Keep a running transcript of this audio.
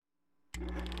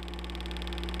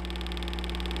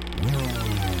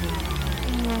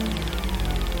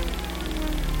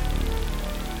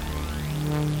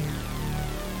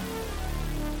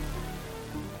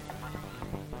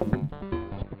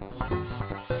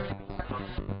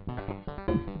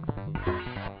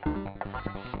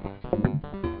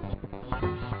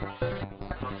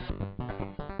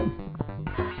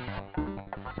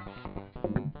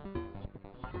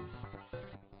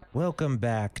Welcome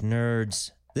back,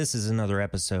 nerds. This is another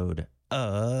episode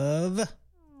of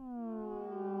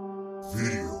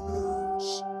Video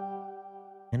Nerds.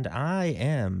 And I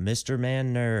am Mr.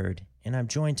 ManNerd, and I'm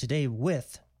joined today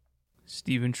with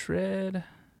StephenShred,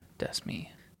 that's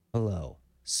me. Hello.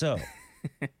 So,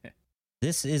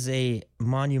 this is a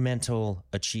monumental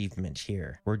achievement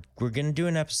here. We're going to do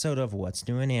an episode of What's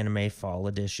New in Anime Fall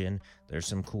Edition. There's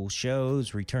some cool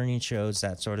shows, returning shows,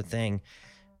 that sort of thing.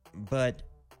 But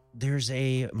there's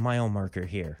a mile marker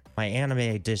here. My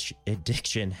anime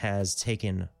addiction has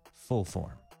taken full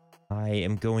form. I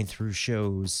am going through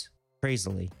shows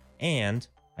crazily, and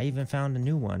I even found a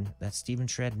new one that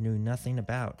StephenShred knew nothing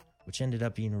about, which ended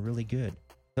up being really good.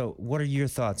 So what are your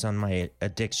thoughts on my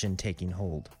addiction taking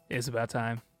hold? It's about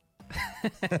time.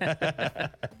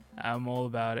 I'm all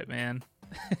about it, man.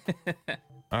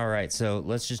 All right, so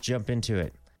let's just jump into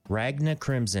it. Ragna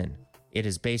Crimson. It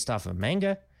is based off of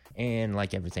manga, and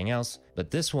like everything else,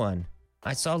 but this one,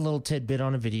 I saw a little tidbit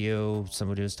on a video.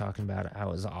 Somebody was talking about it. How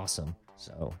it was awesome.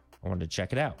 So I wanted to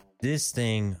check it out. This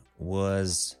thing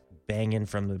was banging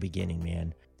from the beginning,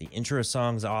 man. The intro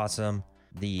song's awesome.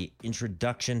 The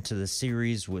introduction to the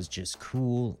series was just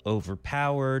cool,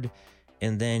 overpowered.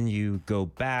 And then you go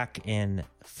back and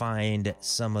find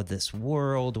some of this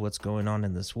world, what's going on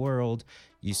in this world.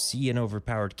 You see an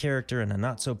overpowered character and a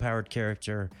not so powered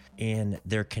character, and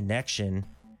their connection,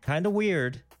 kind of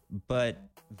weird, but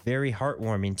very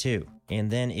heartwarming too. And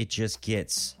then it just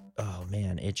gets, oh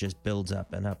man, it just builds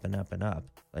up and up and up and up.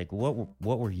 Like what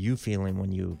were you feeling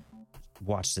when you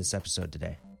watched this episode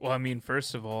today? Well, I mean,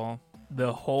 first of all,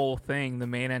 the whole thing, the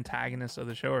main antagonists of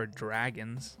the show are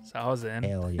dragons. So I was in.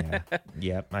 Hell yeah.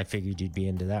 Yep, I figured you'd be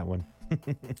into that one.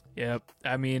 Yep.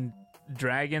 I mean,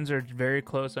 dragons are very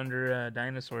close under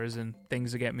dinosaurs and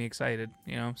things that get me excited,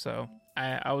 you know? So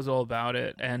I was all about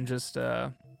it. And just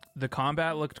the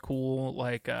combat looked cool,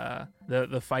 like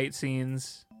the fight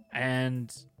scenes.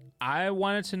 And I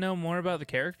wanted to know more about the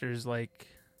characters. Like,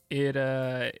 it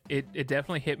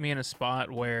definitely hit me in a spot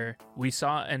where we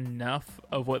saw enough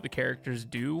of what the characters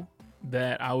do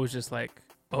that I was just like,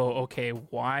 oh, okay,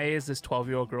 why is this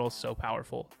 12-year-old girl so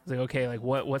powerful? It's like, okay, like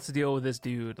what's the deal with this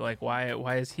dude? Like,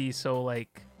 why is he so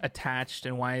like attached,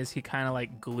 and why is he kind of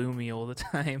like gloomy all the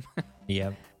time?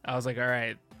 Yep. I was like, all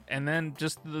right. And then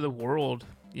just the world,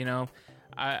 you know,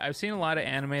 I've seen a lot of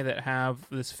anime that have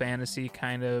this fantasy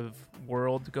kind of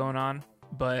world going on,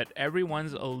 but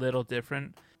everyone's a little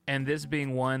different. And this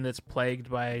being one that's plagued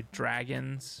by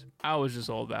dragons, I was just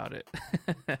all about it.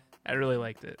 I really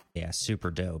liked it. Yeah,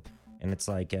 super dope. And it's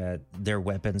like their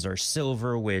weapons are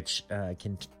silver, which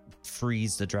can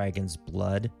freeze the dragon's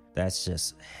blood. That's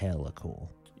just hella cool.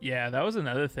 Yeah, that was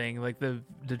another thing. Like the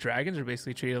dragons are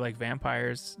basically treated like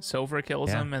vampires. Silver kills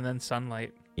them, and then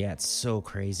sunlight. Yeah, it's so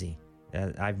crazy.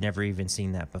 I've never even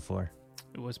seen that before.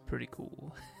 It was pretty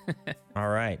cool. All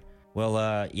right.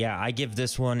 Well, yeah, I give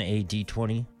this one a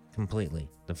D20 completely.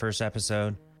 The first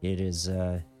episode, it is,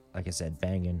 like I said,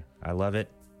 banging. I love it.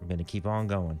 I'm going to keep on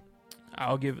going.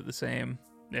 I'll give it the same.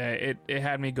 Yeah, it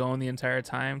had me going the entire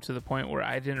time to the point where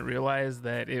I didn't realize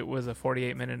that it was a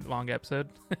 48-minute long episode.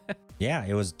 Yeah,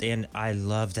 it was, and I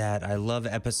love that. I love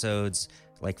episodes,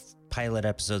 like pilot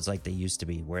episodes like they used to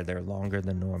be, where they're longer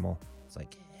than normal. It's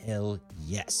like, hell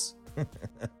yes.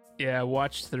 Yeah, I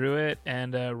watched through it,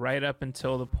 and right up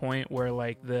until the point where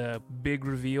like the big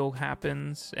reveal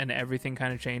happens and everything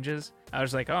kind of changes, I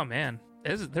was like, oh man,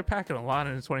 they're packing a lot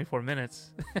into 24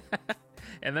 minutes.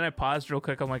 And then I paused real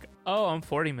quick. I'm like, oh, I'm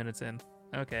 40 minutes in.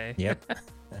 Okay. Yep.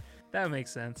 That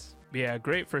makes sense. Yeah,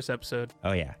 great first episode.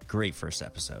 Oh yeah, great first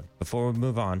episode. Before we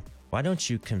move on, why don't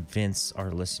you convince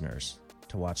our listeners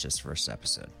to watch this first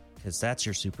episode? Because that's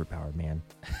your superpower, man.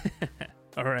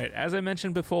 All right, as I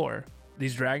mentioned before,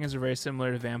 these dragons are very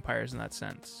similar to vampires in that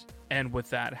sense. And with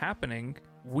that happening,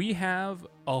 we have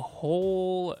a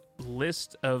whole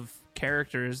list of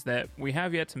characters that we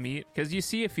have yet to meet, because you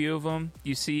see a few of them.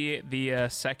 You see the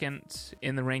second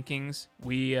in the rankings.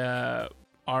 We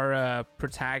our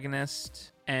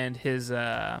protagonist and his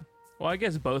well, I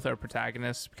guess both are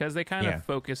protagonists, because they kind of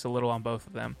focus a little on both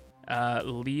of them.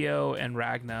 Leo and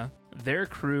Ragna, their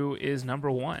crew is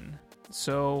number one.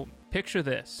 So picture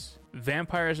this: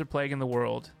 vampires are plaguing the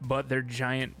world, but they're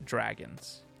giant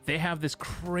dragons. They have this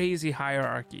crazy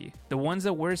hierarchy. The ones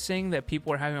that we're seeing that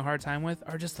people are having a hard time with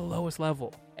are just the lowest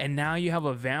level. And now you have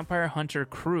a vampire hunter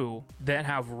crew that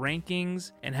have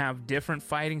rankings and have different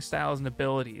fighting styles and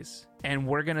abilities. And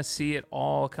we're going to see it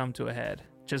all come to a head.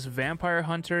 Just vampire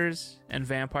hunters and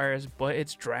vampires, but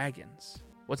it's dragons.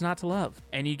 What's not to love?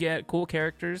 And you get cool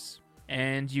characters,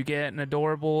 and you get an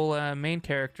adorable main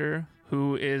character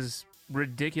who is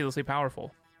ridiculously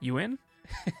powerful. You in?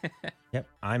 Yep,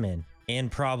 I'm in. And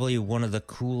probably one of the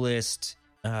coolest,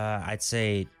 I'd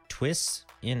say, twists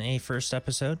in a first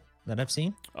episode that I've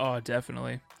seen. Oh,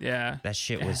 definitely. Yeah. That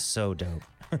shit was so dope.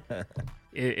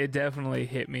 It definitely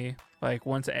hit me. Like,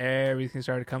 once everything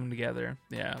started coming together.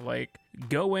 Yeah, like,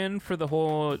 go in for the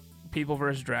whole people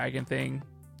versus dragon thing.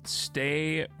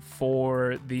 Stay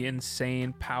for the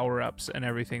insane power-ups and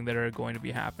everything that are going to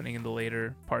be happening in the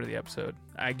later part of the episode.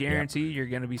 I guarantee you're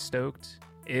going to be stoked.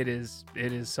 It is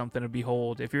something to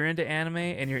behold. If you're into anime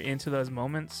and you're into those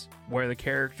moments where the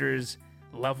characters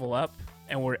level up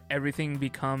and where everything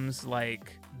becomes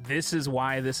like, this is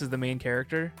why this is the main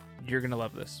character, you're going to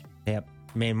love this. Yep.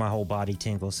 Made my whole body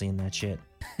tingle seeing that shit.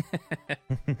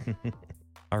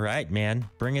 All right, man.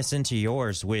 Bring us into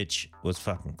yours, which was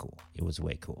fucking cool. It was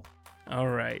way cool. All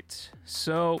right.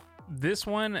 So this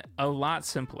one, a lot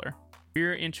simpler.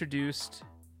 We're introduced,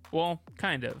 well,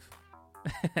 kind of.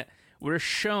 We're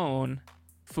shown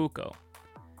Fuko,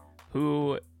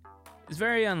 who is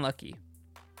very unlucky.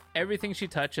 Everything she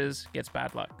touches gets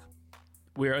bad luck.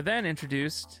 We are then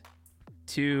introduced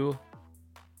to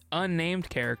unnamed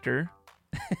character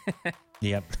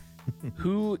Yep.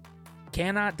 who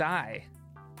cannot die.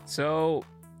 So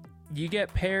you get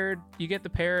the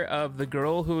pair of the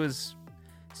girl who is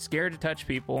scared to touch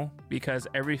people because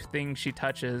everything she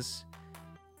touches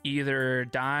either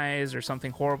dies or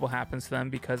something horrible happens to them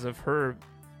because of her,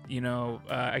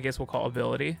 I guess we'll call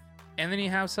ability. And then you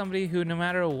have somebody who, no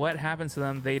matter what happens to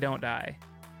them, they don't die.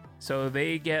 So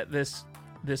they get this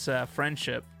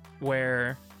friendship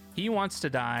where he wants to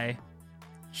die,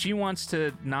 she wants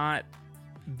to not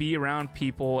be around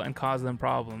people and cause them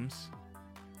problems,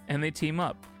 and they team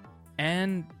up.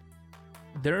 And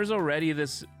there's already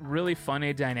this really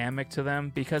funny dynamic to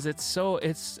them because it's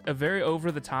a very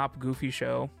over-the-top, goofy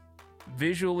show.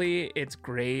 Visually, it's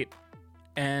great,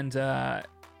 and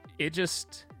it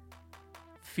just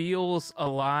feels a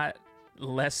lot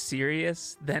less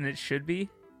serious than it should be.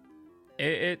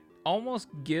 It almost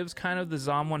gives kind of the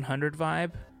Zom 100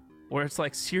 vibe, where it's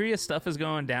like serious stuff is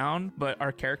going down, but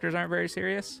our characters aren't very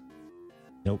serious.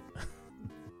 Nope.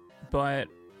 But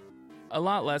a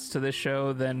lot less to this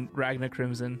show than Ragna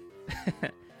Crimson.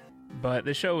 But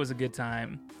the show was a good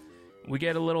time. We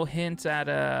get a little hint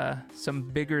at some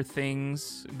bigger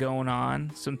things going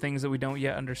on, some things that we don't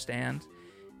yet understand,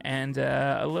 and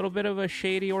a little bit of a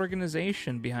shady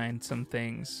organization behind some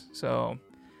things. So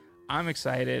I'm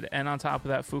excited, and on top of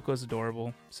that, Fuko's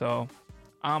adorable. So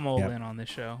I'm all in on this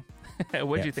show.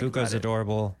 What'd you think Fuko's about it?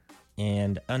 adorable,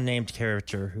 and unnamed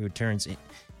character who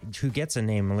gets a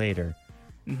name later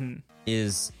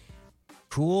is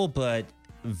cool, but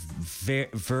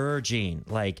verging,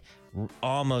 like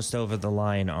almost over the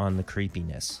line on the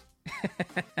creepiness.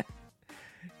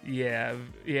 Yeah.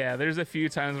 There's a few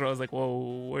times where I was like,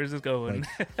 "Whoa, where's this going?"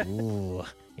 Like, ooh,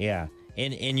 yeah,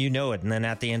 and you know it, and then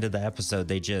at the end of the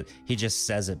episode, he just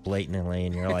says it blatantly,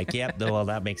 and you're like, "Yep, well,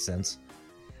 that makes sense."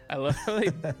 I love how they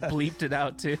bleeped it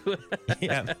out too.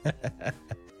 Yeah,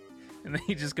 and then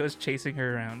he just goes chasing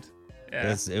her around.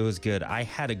 Yeah. It was good. I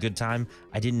had a good time.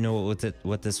 I didn't know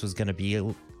what this was going to be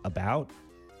about,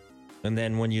 and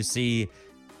then when you see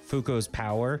Fuko's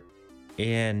power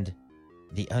and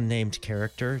the unnamed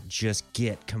character just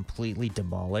get completely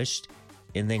demolished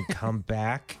and then come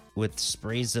back with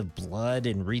sprays of blood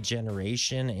and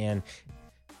regeneration and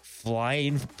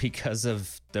flying because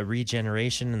of the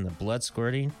regeneration and the blood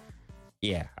squirting.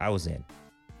 Yeah, I was in.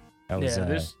 That was a lot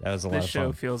of fun. This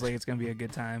show feels like it's going to be a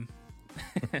good time.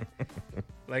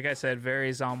 Like I said,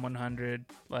 very Zom 100.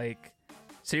 Like,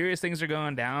 serious things are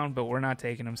going down, but we're not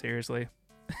taking them seriously.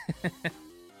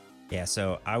 Yeah,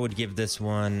 so I would give this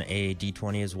one a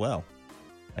D20 as well.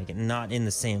 Like, not in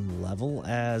the same level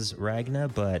as Ragna,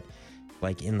 but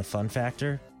like in the fun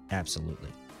factor, absolutely.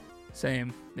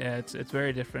 Same. Yeah, it's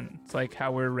very different. It's like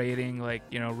how we're rating, like,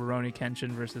 Rurouni Kenshin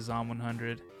versus Zom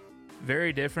 100.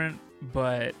 Very different,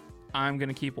 but I'm going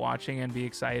to keep watching and be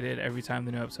excited every time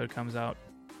the new episode comes out.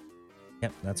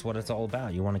 Yep, that's what it's all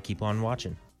about. You want to keep on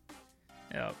watching.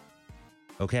 Yep.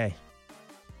 Okay.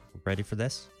 Ready for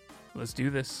this? Let's do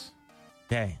this.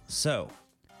 Okay, so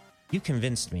you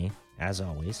convinced me, as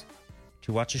always,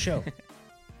 to watch a show.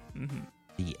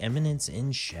 The Eminence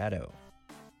in Shadow,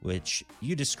 which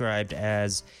you described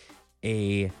as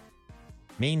a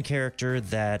main character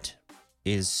that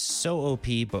is so OP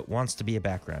but wants to be a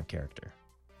background character.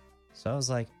 So I was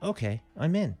like, okay,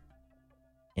 I'm in.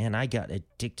 And I got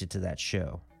addicted to that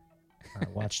show. I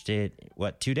watched it,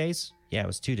 2 days? Yeah, it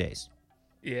was 2 days.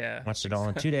 Yeah. Watched it all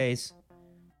in 2 days.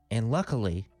 And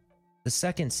luckily, the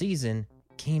second season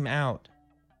came out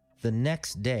the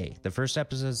next day. The first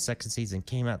episode of the second season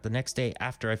came out the next day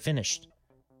after I finished.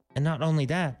 And not only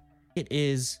that, it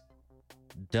is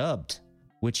dubbed,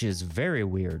 which is very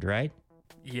weird, right?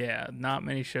 Yeah, not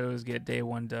many shows get day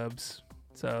one dubs,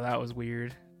 so that was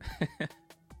weird.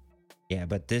 Yeah,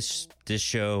 but this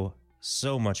show,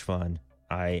 so much fun.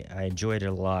 I enjoyed it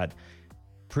a lot.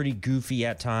 Pretty goofy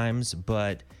at times,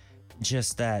 but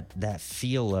just that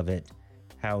feel of it,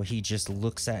 how he just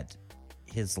looks at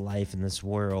his life in this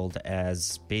world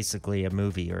as basically a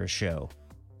movie or a show.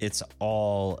 It's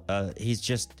all he's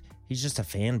just a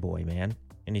fanboy, man.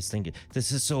 And he's thinking,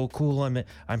 this is so cool.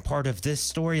 I'm part of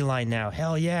this storyline now.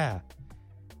 Hell yeah.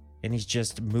 And he's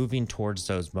just moving towards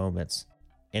those moments.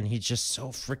 And he's just so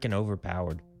freaking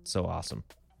overpowered. So awesome.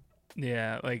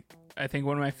 Yeah, like I think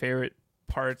one of my favorite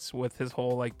parts with his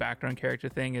whole like background character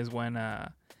thing is when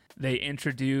they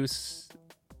introduce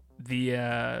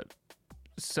the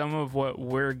some of what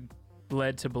we're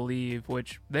led to believe,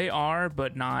 which they are,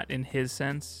 but not in his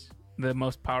sense, the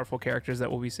most powerful characters that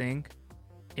we'll be seeing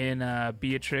in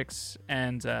Beatrix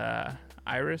and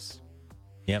Iris.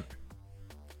 Yep.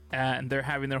 And they're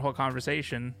having their whole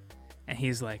conversation, and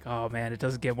he's like, oh man, it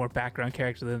doesn't get more background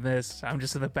character than this. I'm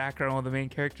just in the background while the main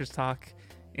characters talk.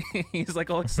 He's like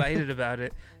all excited about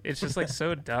it. It's just like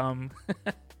so dumb.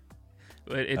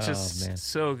 But it's just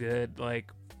so good.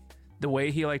 Like the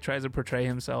way he like tries to portray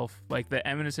himself, like the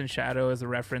Eminence in Shadow is a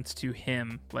reference to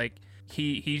him. Like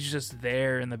he's just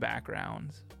there in the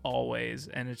background always,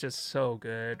 and it's just so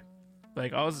good.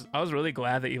 Like I was really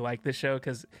glad that you liked this show,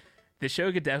 because the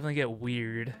show could definitely get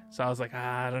weird. So I was like,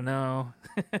 I don't know.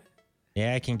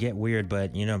 Yeah, it can get weird,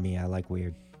 but you know me, I like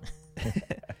weird.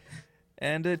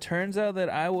 And it turns out that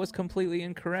I was completely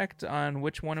incorrect on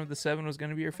which one of the 7 was going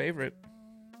to be your favorite.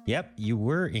 Yep, you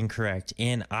were incorrect.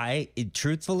 And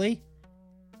truthfully,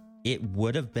 it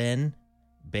would have been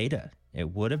Beta. It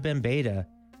would have been Beta.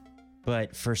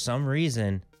 But for some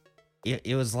reason,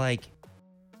 it was like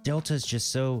Delta's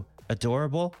just so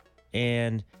adorable.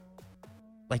 And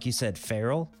like you said,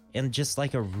 feral. And just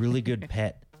like a really good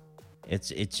pet.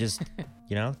 It's just,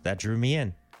 that drew me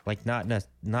in. Like not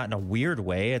in a weird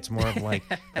way. It's more of like,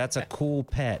 that's a cool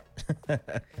pet.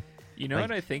 You know like,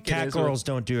 what I think cat it is? girls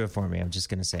don't do it for me. I'm just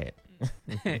gonna say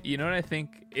it. You know what I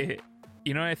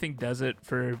think does it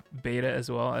for Beta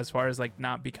as well, as far as like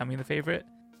not becoming the favorite?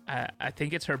 I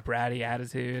think it's her bratty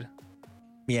attitude.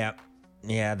 Yeah,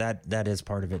 that is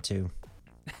part of it too.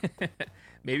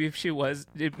 Maybe if she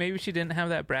didn't have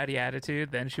that bratty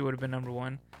attitude, then she would have been number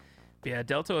 1. But yeah,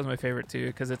 Delta was my favorite too,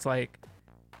 because it's like,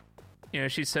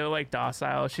 she's so like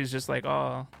docile. She's just like,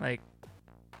 oh, like,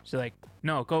 she's like,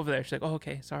 no, go over there. She's like, oh,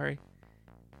 okay, sorry.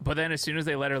 But then as soon as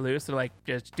they let her loose, they're like,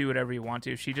 just do whatever you want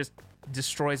to. She just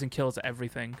destroys and kills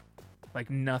everything. Like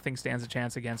nothing stands a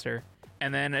chance against her.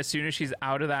 And then as soon as she's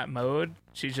out of that mode,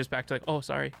 she's just back to like, oh,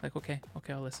 sorry. Like, okay,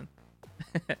 I'll listen.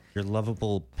 Your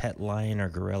lovable pet lion or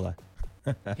gorilla.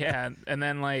 Yeah. And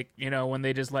then like, when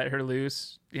they just let her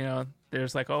loose, they're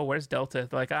just like, oh, where's Delta?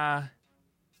 They're like,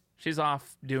 she's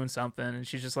off doing something, and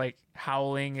she's just like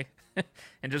howling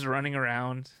and just running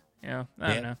around. I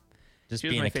don't know. Just she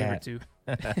was being my a favorite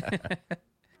cat too.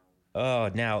 Oh,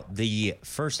 now the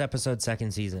first episode,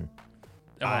 second season.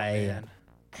 Man.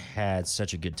 Had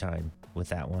such a good time with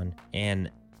that one,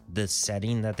 and the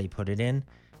setting that they put it in,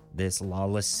 this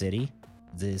lawless city,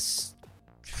 this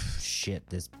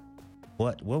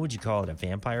what would you call it? A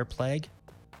vampire plague?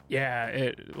 Yeah,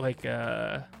 it like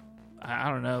I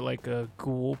don't know, like a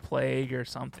ghoul plague or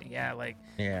something. Yeah, like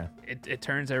it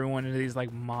turns everyone into these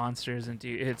like monsters, and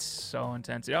dude, it's so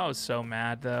intense. I was so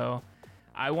mad though.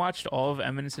 I watched all of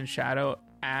Eminence in Shadow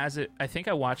I think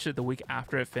I watched it the week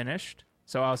after it finished,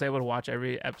 so I was able to watch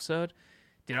every episode.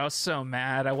 Dude, I was so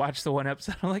mad. I watched the one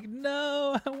episode. I'm like,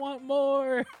 no, I want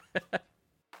more.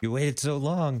 You waited so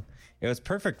long. It was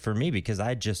perfect for me because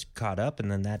I just caught up,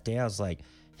 and then that day I was like,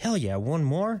 hell yeah, one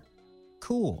more?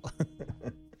 Cool.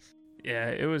 Yeah,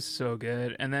 it was so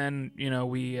good. And then,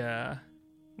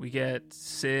 we get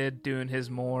Sid doing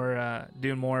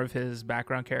more of his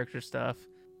background character stuff.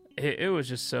 It was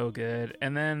just so good.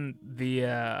 And then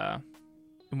the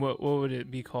what would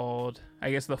it be called?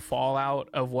 I guess the fallout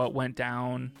of what went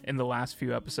down in the last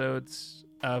few episodes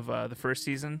of the first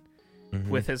season,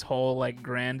 with his whole like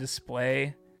grand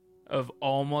display of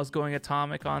almost going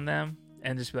atomic on them,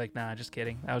 and just be like, nah, just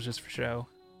kidding. That was just for show.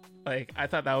 Like, I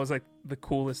thought that was like the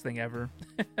coolest thing ever.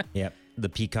 Yep, the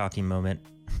peacocking moment.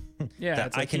 Yeah,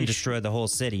 that I can destroy the whole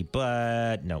city,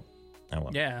 but no, I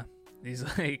won't. Yeah, he's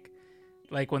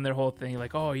like when their whole thing,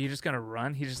 like, oh, you're just gonna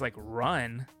run? He's just like,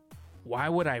 run? Why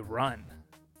would I run?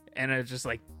 And it's just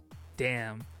like,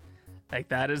 damn, like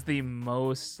that is the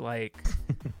most like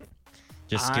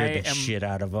Just scared the shit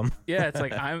out of them. Yeah, it's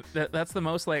like that's the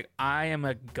most like I am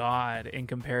a god in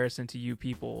comparison to you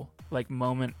people like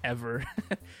moment ever.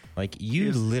 Like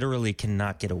you literally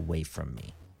cannot get away from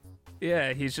me.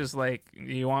 Yeah, he's just like,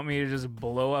 you want me to just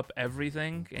blow up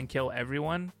everything and kill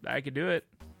everyone? I could do it,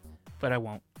 but I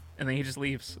won't. And then he just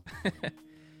leaves.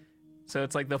 So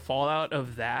it's like the fallout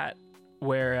of that,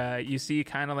 where you see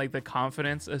kind of like the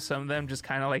confidence of some of them just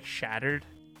kind of like shattered.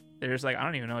 They're just like, I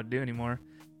don't even know what to do anymore.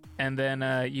 And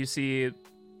then you see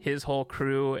his whole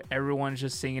crew, everyone's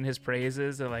just singing his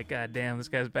praises. They're like, God damn, this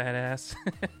guy's badass.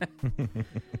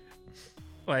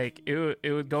 Like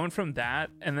it was going from that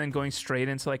and then going straight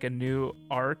into like a new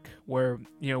arc where,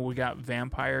 you know, we got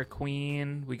Vampire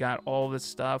Queen, we got all this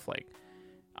stuff. Like,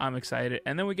 I'm excited.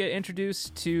 And then we get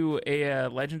introduced to a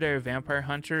legendary vampire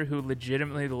hunter who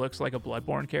legitimately looks like a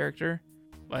Bloodborne character.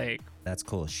 Like, that's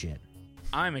cool as shit.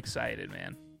 I'm excited,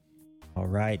 man. All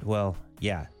right. Well,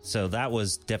 yeah. So that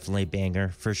was definitely a banger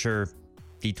for sure.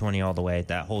 D20 all the way.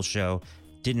 That whole show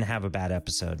didn't have a bad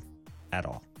episode at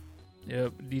all.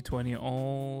 Yep, D20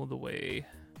 all the way.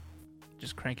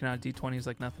 Just cranking out D20s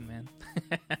like nothing, man.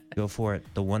 Go for it.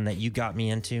 The one that you got me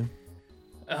into.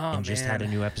 And just had a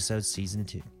new episode, season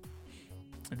 2.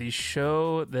 The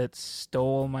show that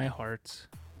stole my heart.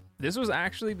 This was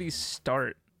actually the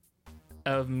start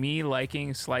of me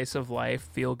liking slice of life,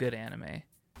 feel good anime.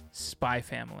 Spy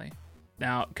Family.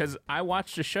 Now, because I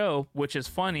watched a show, which is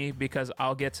funny because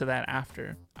I'll get to that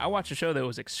after. I watched a show that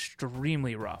was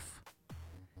extremely rough.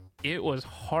 It was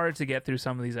hard to get through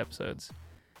some of these episodes.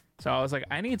 So I was like,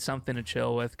 I need something to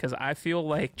chill with because I feel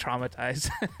like traumatized.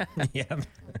 Yeah.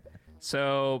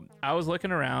 So I was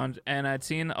looking around and I'd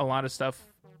seen a lot of stuff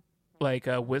like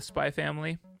with Spy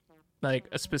Family, like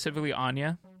specifically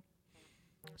Anya.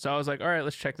 So I was like, all right,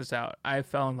 let's check this out. I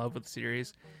fell in love with the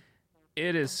series.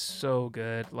 It is so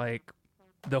good. Like,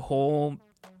 the whole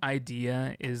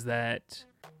idea is that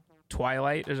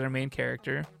Twilight is our main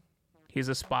character. He's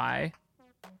a spy.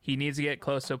 He needs to get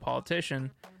close to a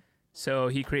politician, so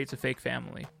he creates a fake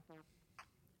family.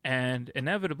 And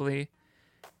inevitably,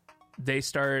 they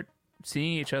start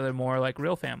seeing each other more like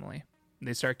real family.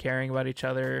 They start caring about each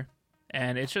other,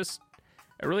 and it's just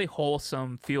a really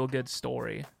wholesome, feel-good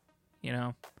story, you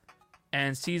know?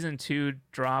 And season 2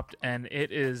 dropped, and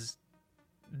it is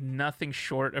nothing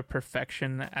short of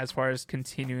perfection as far as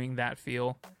continuing that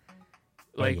feel.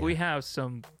 Like, we have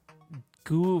some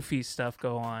goofy stuff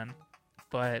go on,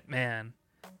 but man,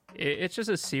 it's just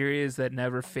a series that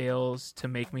never fails to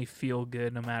make me feel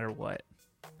good no matter what.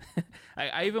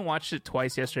 I even watched it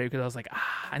twice yesterday because I was like,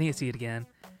 I need to see it again.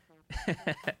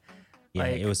 Yeah,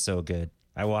 it was so good.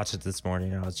 I watched it this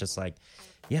morning and I was just like,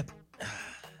 yep,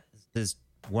 this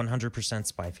 100%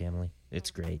 Spy Family.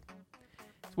 It's great.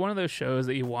 It's one of those shows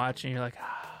that you watch and you're like,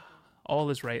 all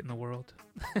is right in the world.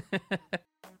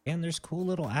 And there's cool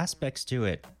little aspects to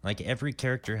it. Like, every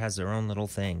character has their own little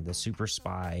thing. The super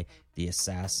spy, the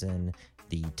assassin,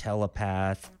 the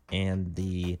telepath, and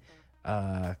the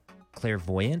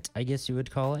clairvoyant, I guess you would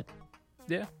call it.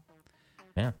 Yeah.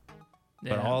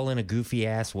 But all in a goofy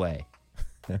ass way.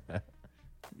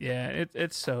 Yeah,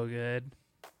 it's so good.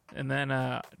 And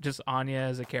then just Anya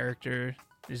as a character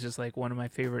is just like one of my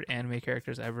favorite anime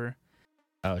characters ever.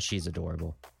 Oh, she's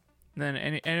adorable. And then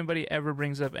anybody ever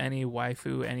brings up any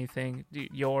waifu, anything,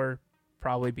 Yor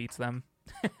probably beats them.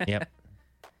 Yep.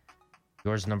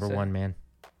 Yours number one, man.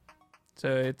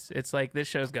 So it's like, this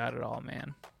show's got it all,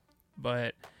 man.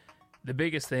 But the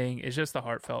biggest thing is just the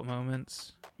heartfelt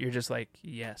moments. You're just like,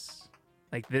 yes.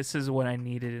 Like, this is what I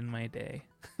needed in my day.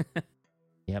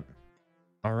 Yep.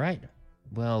 All right.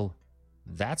 Well,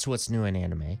 that's what's new in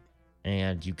anime.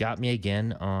 And you got me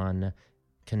again on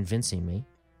convincing me.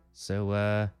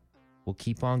 So we'll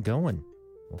keep on going.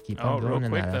 We'll keep on going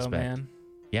in that aspect. Man.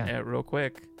 Yeah, real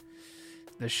quick.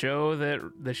 The show that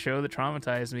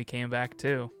traumatized me came back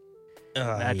too.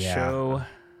 Show,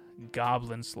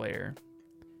 Goblin Slayer.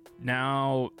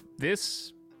 Now,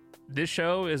 this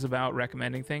show is about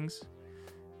recommending things.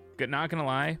 Not gonna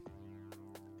lie,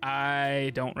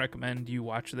 I don't recommend you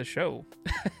watch the show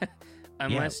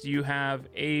unless you have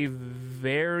a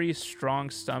very strong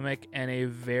stomach and a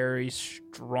very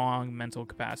strong mental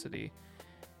capacity,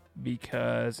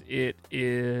 because it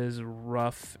is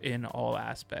rough in all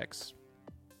aspects,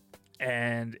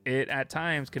 and it at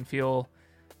times can feel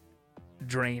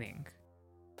draining.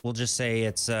 We'll just say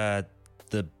it's the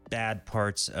bad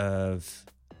parts of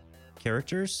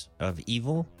characters of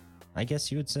evil, I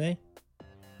guess you would say.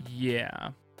 Yeah.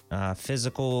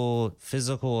 Physical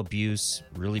abuse,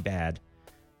 really bad.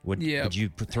 Would Yep. you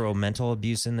throw mental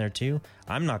abuse in there too?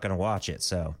 I'm not going to watch it.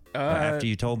 So after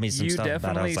you told me some stuff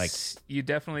about it, I was like, you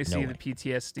definitely see way. the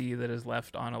PTSD that is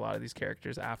left on a lot of these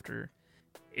characters after.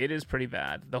 It is pretty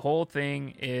bad. The whole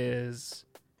thing is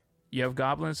you have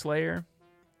Goblin Slayer.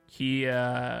 He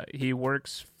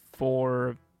works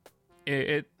for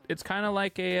it. It's kind of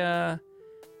like a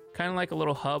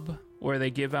little hub where they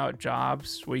give out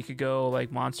jobs where you could go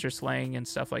like monster slaying and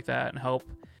stuff like that and help.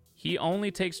 He only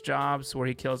takes jobs where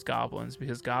he kills goblins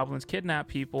because goblins kidnap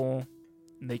people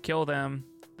and they kill them.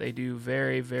 They do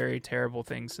very, very terrible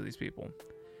things to these people.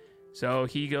 So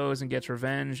he goes and gets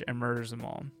revenge and murders them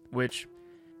all, which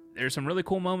there's some really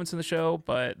cool moments in the show,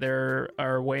 but there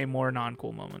are way more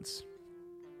non-cool moments.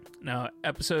 Now,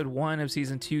 episode 1 of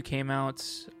season 2 came out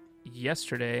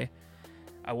yesterday.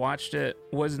 I watched it.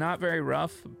 Was not very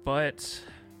rough, but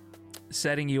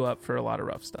setting you up for a lot of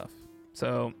rough stuff.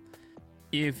 So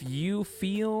if you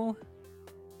feel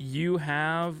you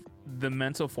have the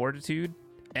mental fortitude,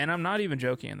 and I'm not even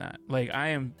joking in that, like I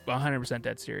am 100%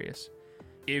 dead serious.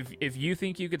 If you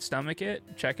think you could stomach it,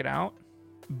 check it out,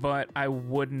 but I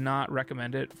would not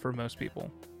recommend it for most people.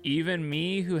 Even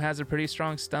me, who has a pretty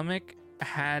strong stomach,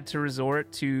 had to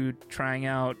resort to trying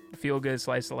out feel-good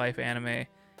slice-of-life anime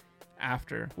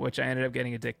after, which I ended up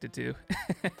getting addicted to.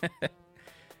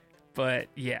 But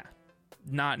yeah,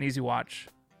 not an easy watch.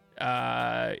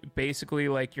 Basically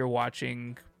like you're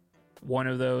watching one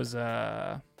of those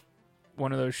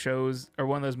shows or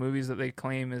one of those movies that they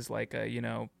claim is like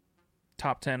a,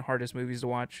 top 10 hardest movies to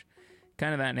watch,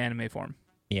 kind of that in anime form.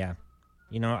 yeah,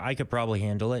 I could probably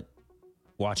handle it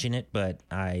watching it, but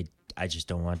I just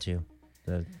don't want to.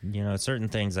 Certain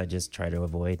things I just try to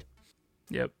avoid.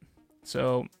 Yep.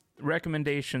 So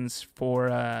recommendations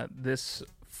for this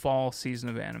fall season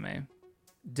of anime.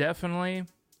 Definitely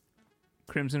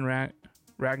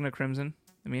Ragna Crimson,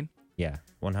 Yeah,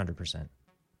 100%.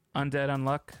 Undead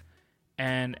Unluck,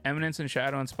 and Eminence in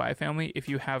Shadow and Spy Family. If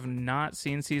you have not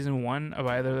seen season 1 of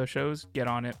either of those shows, get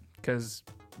on it because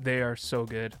they are so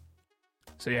good.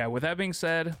 So yeah, with that being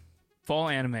said, fall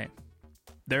anime.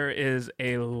 There is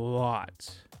a lot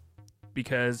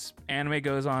because anime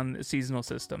goes on the seasonal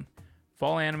system.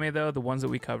 Fall anime, though, the ones that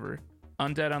we cover.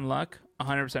 Undead Unluck,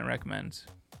 100% recommend.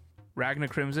 Ragna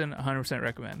Crimson, 100%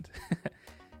 recommend.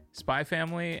 Spy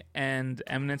Family and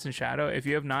Eminence in Shadow, if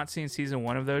you have not seen season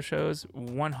 1 of those shows,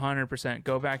 100%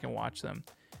 go back and watch them.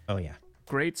 Oh, yeah.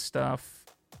 Great stuff.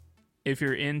 If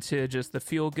you're into just the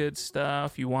feel-good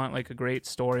stuff, you want like a great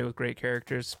story with great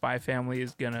characters, Spy Family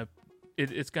is gonna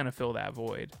fill that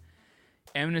void.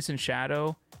 Eminence in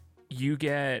Shadow, you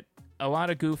get a lot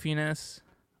of goofiness,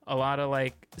 a lot of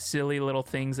like silly little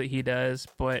things that he does,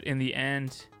 but in the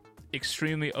end,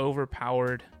 extremely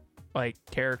overpowered like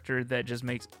character that just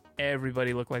makes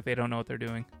everybody look like they don't know what they're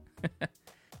doing.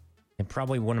 And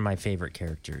probably one of my favorite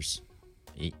characters,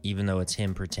 even though it's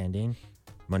him pretending,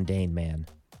 Mundane Man.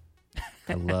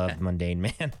 I love Mundane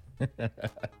Man.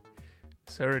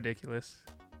 So ridiculous.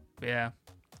 Yeah,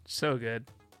 so good.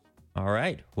 All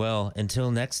right. Well,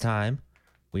 until next time,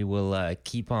 we will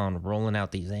keep on rolling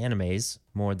out these animes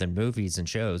more than movies and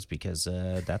shows because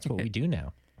that's what we do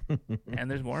now.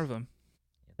 And there's more of them.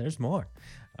 There's more.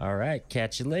 All right.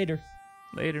 Catch you later.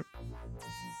 Later.